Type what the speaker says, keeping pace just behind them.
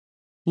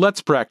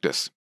Let's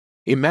practice.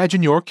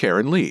 Imagine you're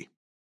Karen Lee,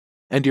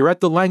 and you're at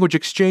the language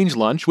exchange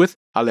lunch with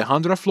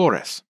Alejandra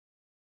Flores.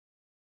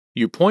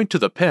 You point to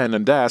the pen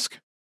and ask,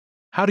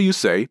 how do you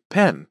say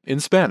pen in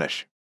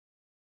Spanish?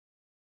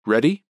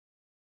 Ready?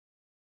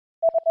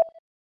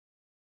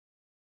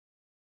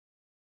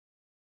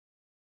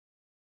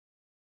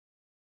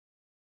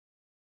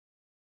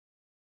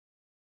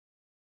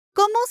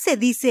 ¿Cómo se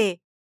dice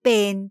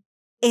pen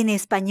en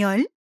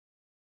español?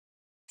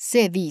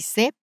 Se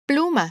dice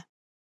pluma.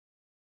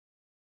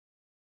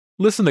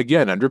 Listen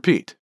again and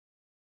repeat.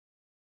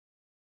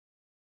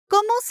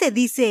 ¿Cómo se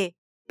dice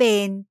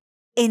pen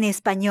en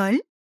español?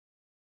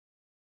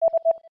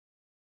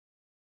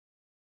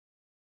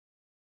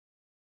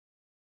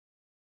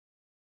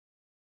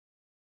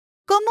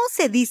 ¿Cómo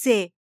se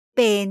dice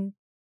pen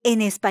en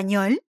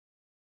español?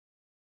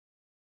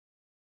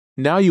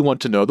 Now you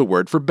want to know the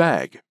word for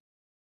bag.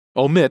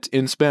 Omit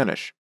in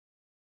Spanish.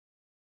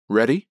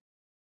 Ready?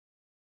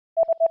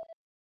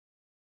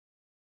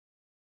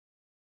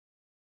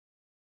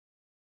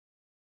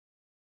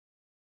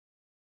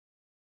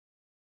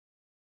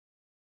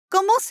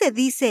 ¿Cómo se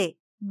dice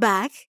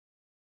bag?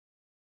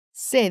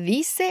 Se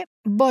dice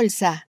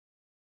bolsa.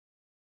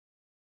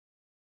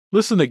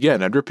 Listen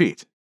again and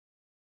repeat.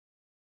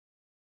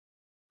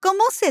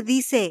 ¿Cómo se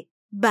dice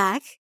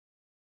bag?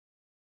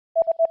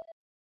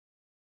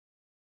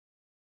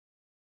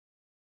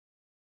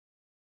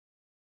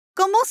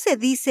 ¿Cómo se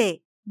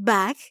dice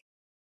bag?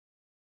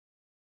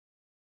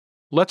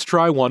 Let's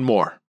try one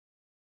more.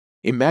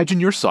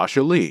 Imagine you're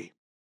Sasha Lee,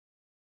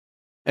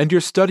 and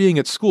you're studying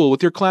at school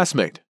with your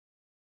classmate.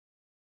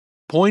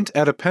 Point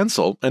at a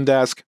pencil and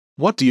ask,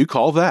 what do you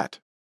call that?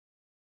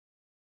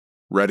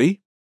 Ready?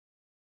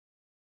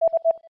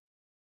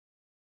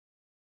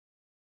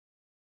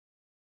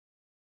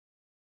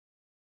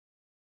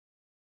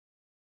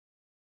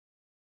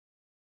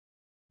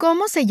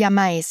 ¿Cómo se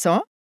llama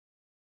eso?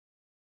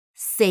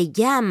 Se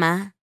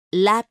llama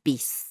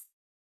lápiz.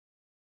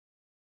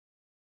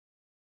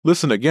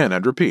 Listen again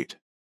and repeat.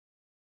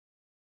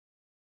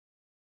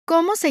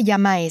 ¿Cómo se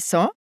llama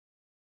eso?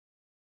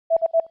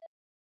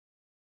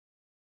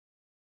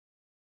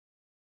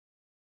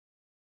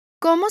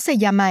 ¿Cómo se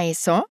llama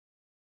eso?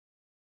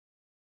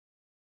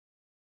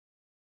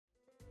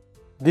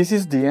 This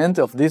is the end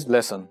of this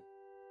lesson.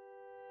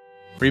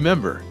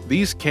 Remember,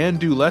 these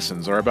can-do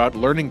lessons are about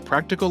learning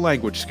practical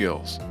language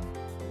skills.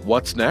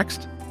 What's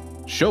next?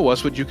 Show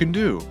us what you can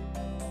do.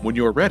 When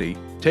you're ready,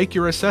 take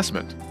your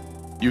assessment.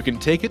 You can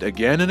take it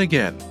again and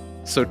again,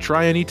 so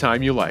try any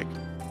time you like.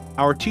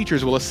 Our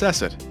teachers will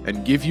assess it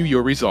and give you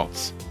your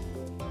results.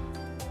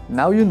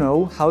 Now you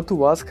know how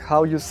to ask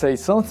how you say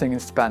something in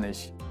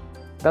Spanish.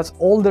 That's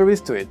all there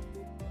is to it.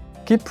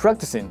 Keep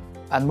practicing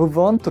and move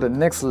on to the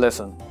next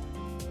lesson.